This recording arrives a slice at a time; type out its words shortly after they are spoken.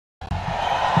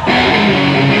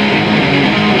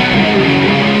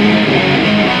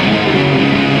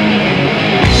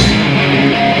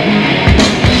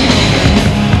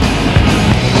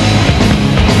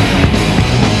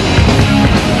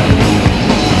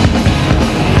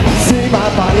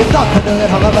nothing to get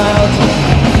hung about.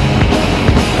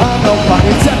 I'm nobody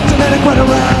except a minute went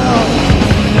around.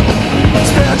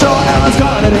 Spiritual arrow's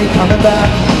gone, it ain't coming back.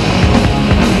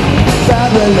 Bad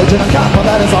religion, a couple,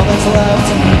 that is all that's left.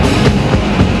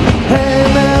 Hey,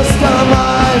 Mr.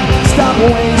 Mind, stop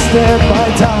wasting my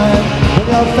time with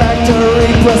your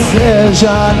factory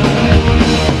precision.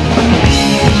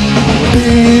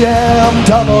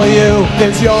 BMW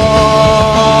is your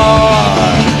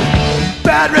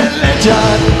bad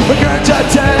religion.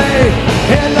 Regurgitate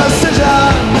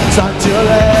indecision. It's not too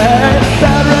late.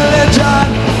 Bad religion,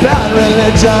 bad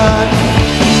religion.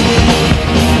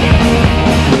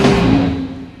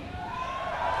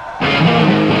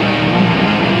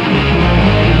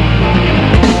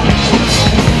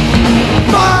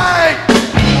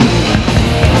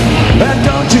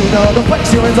 The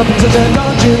place you're in a position,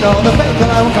 don't you know? The faith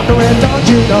that I will come to win, don't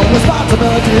you know?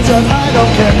 Responsibility is yours, I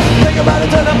don't care. Think about it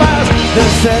to the past.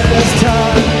 This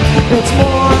time, it's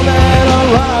more than a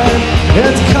rhyme.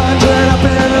 It's conjured up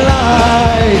in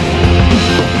life.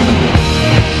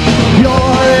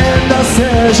 Your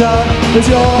indecision is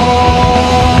your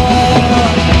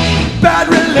bad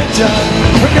religion.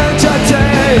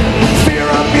 Regurgitate, fear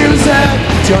of music,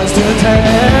 it's yours to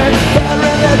take. Bad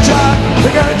religion,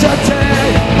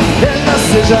 regurgitate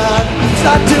indecision, it's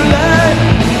not too late.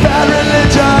 Bad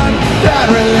religion, bad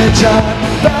religion,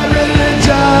 bad religion.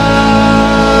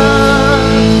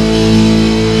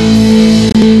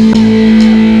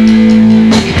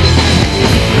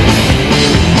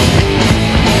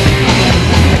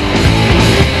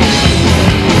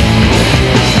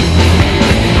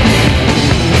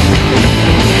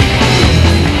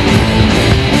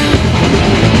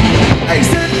 Hey,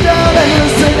 sit down and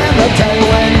listen and they'll tell you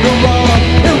when you're wrong.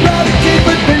 You'd rather keep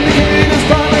it vindicated as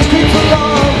far as people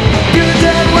long. Good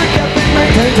dead work ethic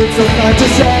maintains its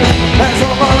subconsciousness, as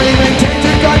Omari maintains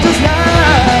its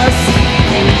consciousness.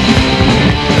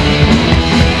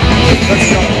 Let's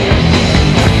go.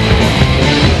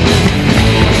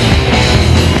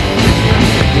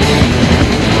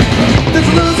 There's a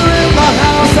loser in the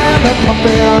house and they're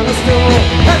pumping on the stool,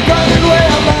 and guarded way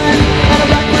of life and a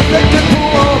black reflected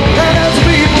pool. And as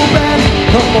people bend,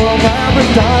 the moral fabric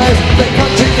dies. The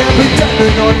country can't pretend to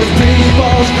ignore the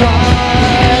people's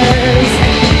cries.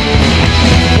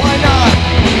 Why not?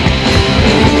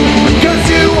 'Cause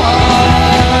you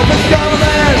are the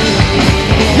government.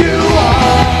 You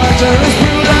are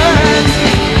jurisprudence.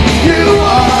 You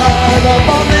are the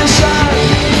foundation.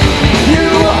 You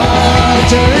are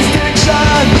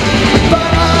jurisdiction.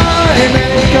 But I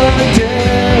make a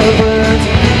difference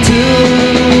too.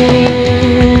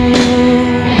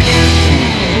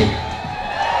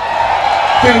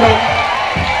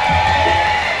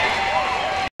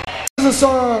 This is a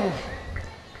song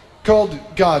called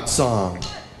God Song.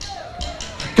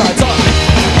 God Song.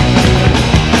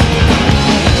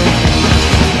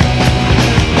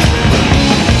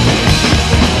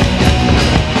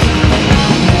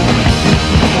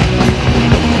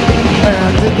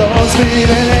 And in those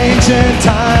fleeting ancient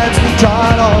times,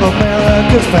 trod on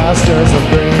America's pastures of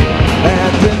green.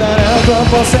 And in that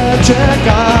anthropocentric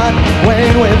God,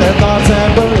 weighing with their thoughts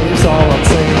and beliefs all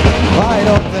unseen. I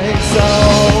don't think so.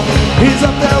 He's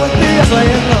up there with the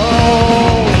laying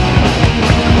low,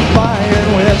 fighting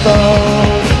with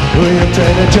those who you've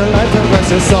traded your life and bless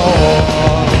your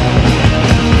soul.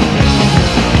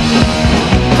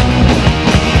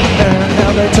 And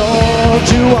have they told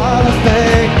you all a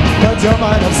thing, but your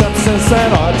mind of substance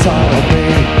and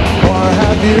autonomy? Or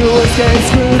have you escaped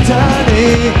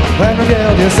scrutiny and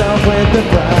regaled yourself with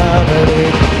depravity?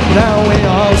 Now we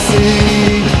all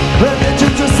see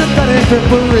religion's a synthetic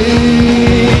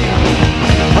frippery,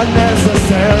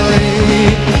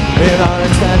 unnecessary in our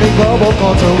expanding global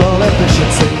cultural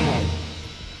efficiency.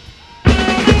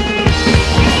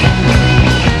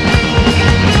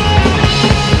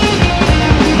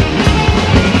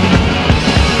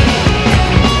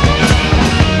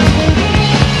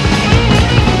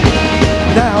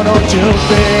 Now don't you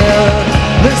fear,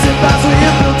 this impasse we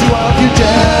have built to our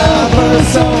future. Ever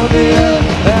so near,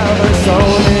 ever so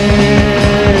near,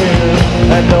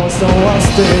 and oh so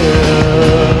austere.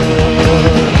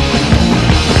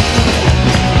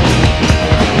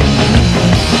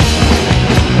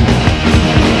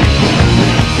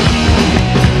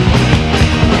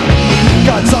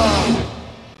 God Song.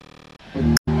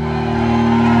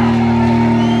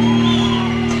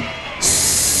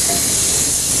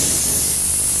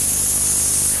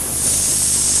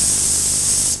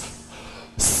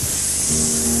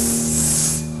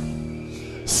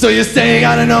 So you say you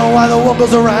gotta know why the world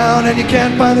goes around, and you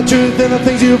can't find the truth in the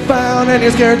things you found, and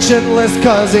you're scared shitless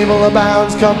cause evil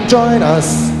abounds. Come join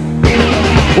us.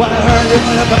 Well, I heard you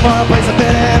were looking for a place to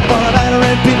fit in, full of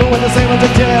veteran people with the same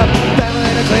objective.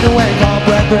 Family to clean away, call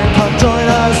brethren, come join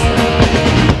us.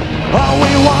 All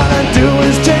we wanna do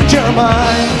is change your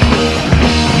mind.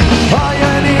 All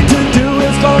you need to do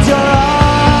is close your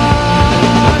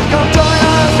eyes. Come join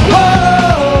us,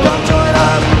 whoa! Come join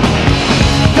us,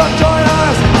 come join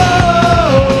us,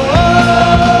 oh,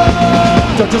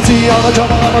 oh. Don't you see all the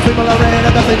trouble all those people are in,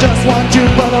 and that they just want you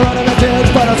for the run of the kids,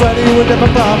 but I swear you were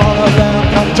different from all of them.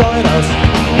 Come join us.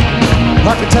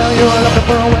 I can tell you are looking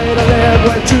for a way to live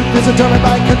where truth is determined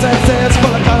by consensus,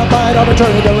 full of codified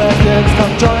arbitrary directives.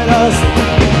 Come join us.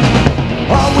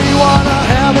 All we wanna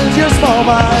have is your small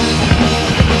mind.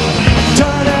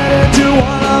 Turn it into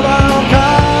one of our own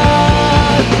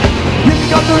kind. You can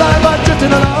come through life by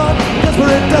drifting alone,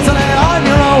 desperate, desolate on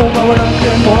your own, but we're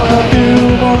looking for a few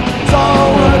more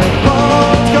solid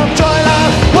bones. Come join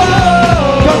us,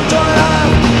 whoa! Come join us,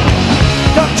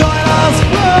 come join us,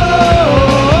 whoa!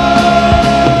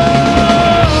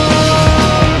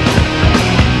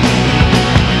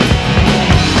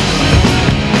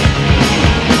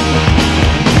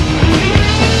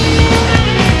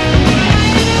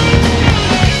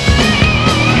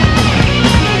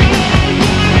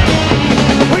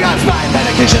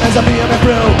 As a vehement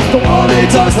brew, the world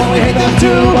hates us and we hate them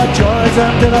too. But you're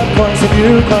exempted, of course, if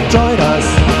you come join us.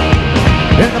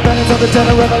 Independence of the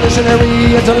tenor,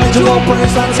 revolutionary, intellectual,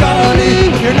 praise, and scholarly.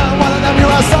 You're not one of them,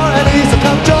 you're authority. So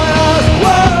come join us,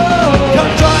 whoa!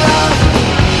 Come join us,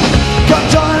 come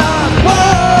join us,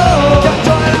 whoa! Come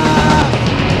join us,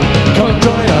 come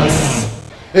join us.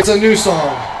 It's a new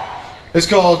song. It's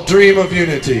called Dream of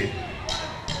Unity.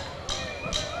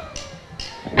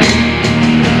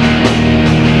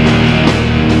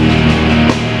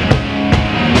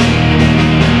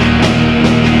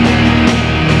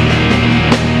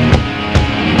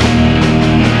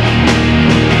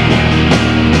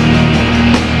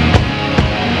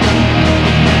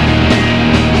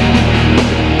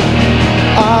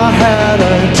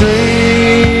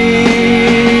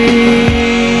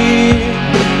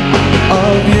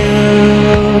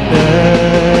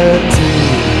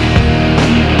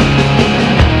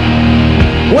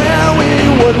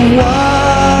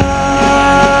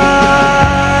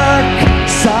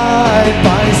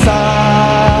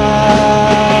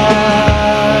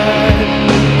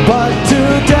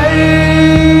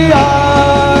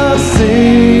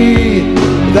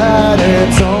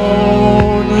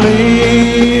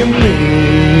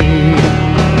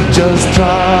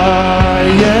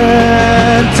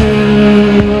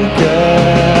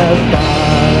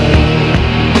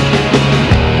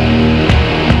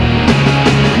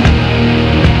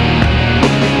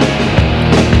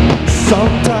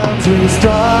 Sometimes we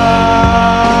strive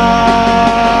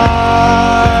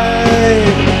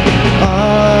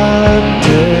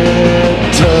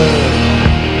undeterred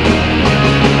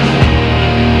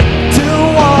to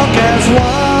walk as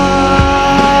one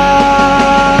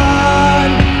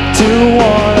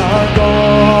toward our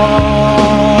goal.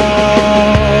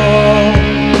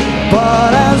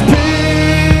 But as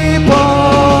people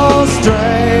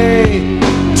stray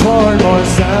toward more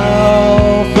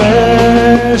selfish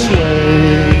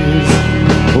ways,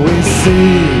 we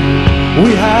see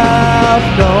we have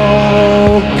no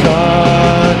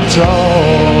control.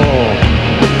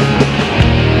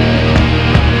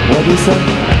 What do you say?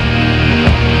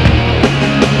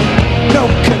 No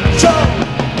control.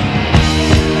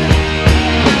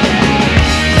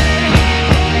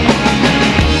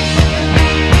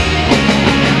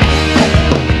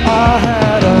 I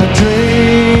had a dream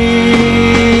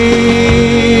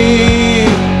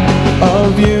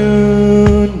of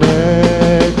unity,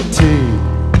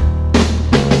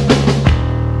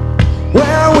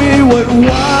 where we would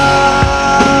walk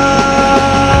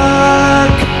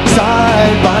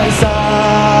side by side.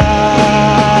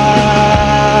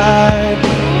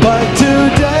 But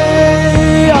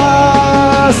today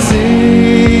I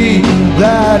see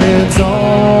that it's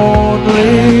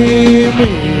only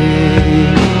me,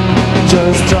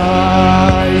 just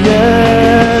trying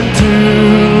to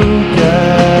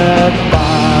get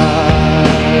by.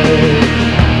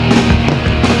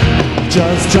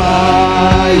 Just try.